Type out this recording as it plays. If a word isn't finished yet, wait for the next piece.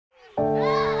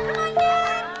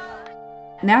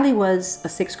Natalie was a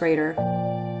 6th grader.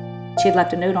 She had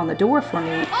left a note on the door for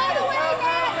me.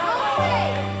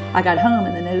 I got home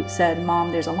and the note said,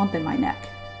 "Mom, there's a lump in my neck."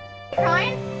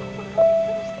 Crying?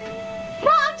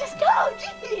 Mom, just go,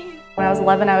 geez. When I was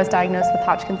 11, I was diagnosed with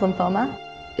Hodgkin's lymphoma.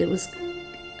 It was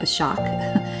a shock.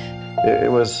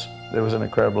 It was an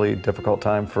incredibly difficult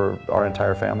time for our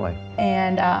entire family.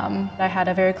 And I had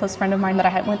a very close friend of mine that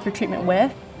I went through treatment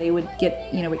with. They would get,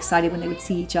 excited when they would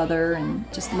see each other and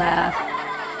just laugh.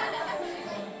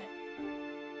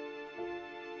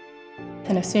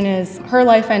 And as soon as her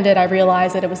life ended, I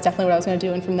realized that it was definitely what I was going to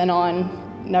do, and from then on,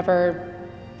 never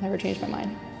changed my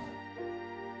mind.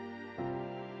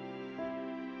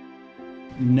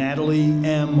 Natalie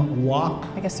M. Walk.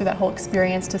 I guess through that whole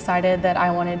experience, decided that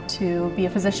I wanted to be a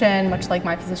physician, much like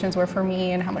my physicians were for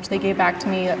me, and how much they gave back to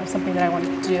me. That was something that I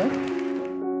wanted to do.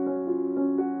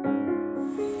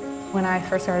 When I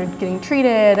first started getting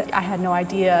treated, I had no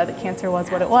idea that cancer was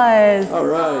what it was. All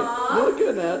right, look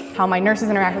at that. How my nurses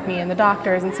interact with me and the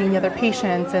doctors and seeing the other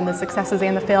patients and the successes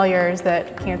and the failures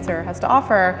that cancer has to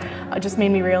offer just made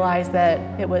me realize that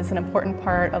it was an important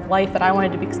part of life that I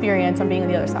wanted to experience on being on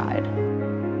the other side.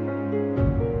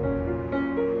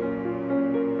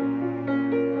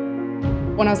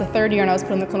 When I was a 3rd year and I was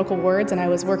put in the clinical wards and I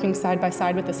was working side by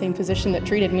side with the same physician that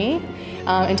treated me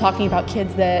and talking about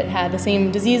kids that had the same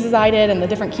disease as I did and the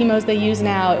different chemos they use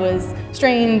now, it was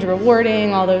strange,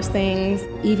 rewarding, all those things.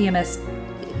 EVMS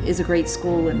is a great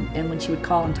school, and when she would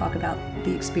call and talk about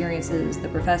the experiences, the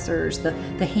professors, the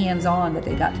hands-on that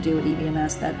they got to do at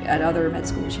EVMS that at other med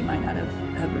schools she might not have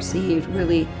received,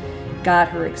 really got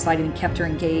her excited and kept her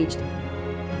engaged.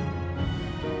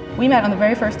 We met on the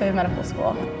very first day of medical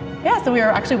school. Yeah, so we were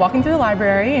actually walking through the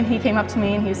library and he came up to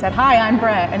me and he said, "Hi, I'm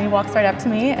Brett," and he walked right up to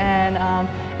me, and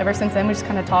ever since then we just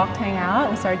kind of talked, hang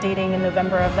out. We started dating in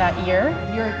November of that year.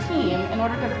 You're a team. In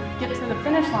order to get to the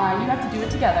finish line, you have to do it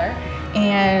together.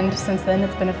 And since then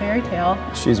it's been a fairy tale.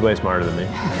 She's way smarter than me.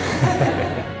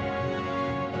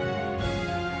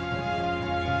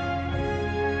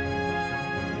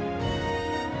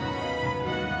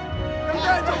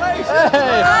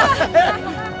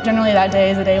 Congratulations! Generally that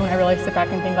day is a day when I really sit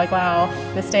back and think like, wow,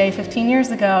 this day 15 years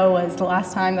ago was the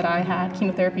last time that I had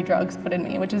chemotherapy drugs put in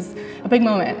me, which is a big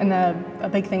moment and a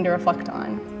big thing to reflect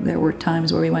on. There were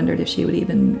times where we wondered if she would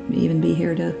even be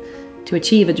here to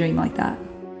achieve a dream like that.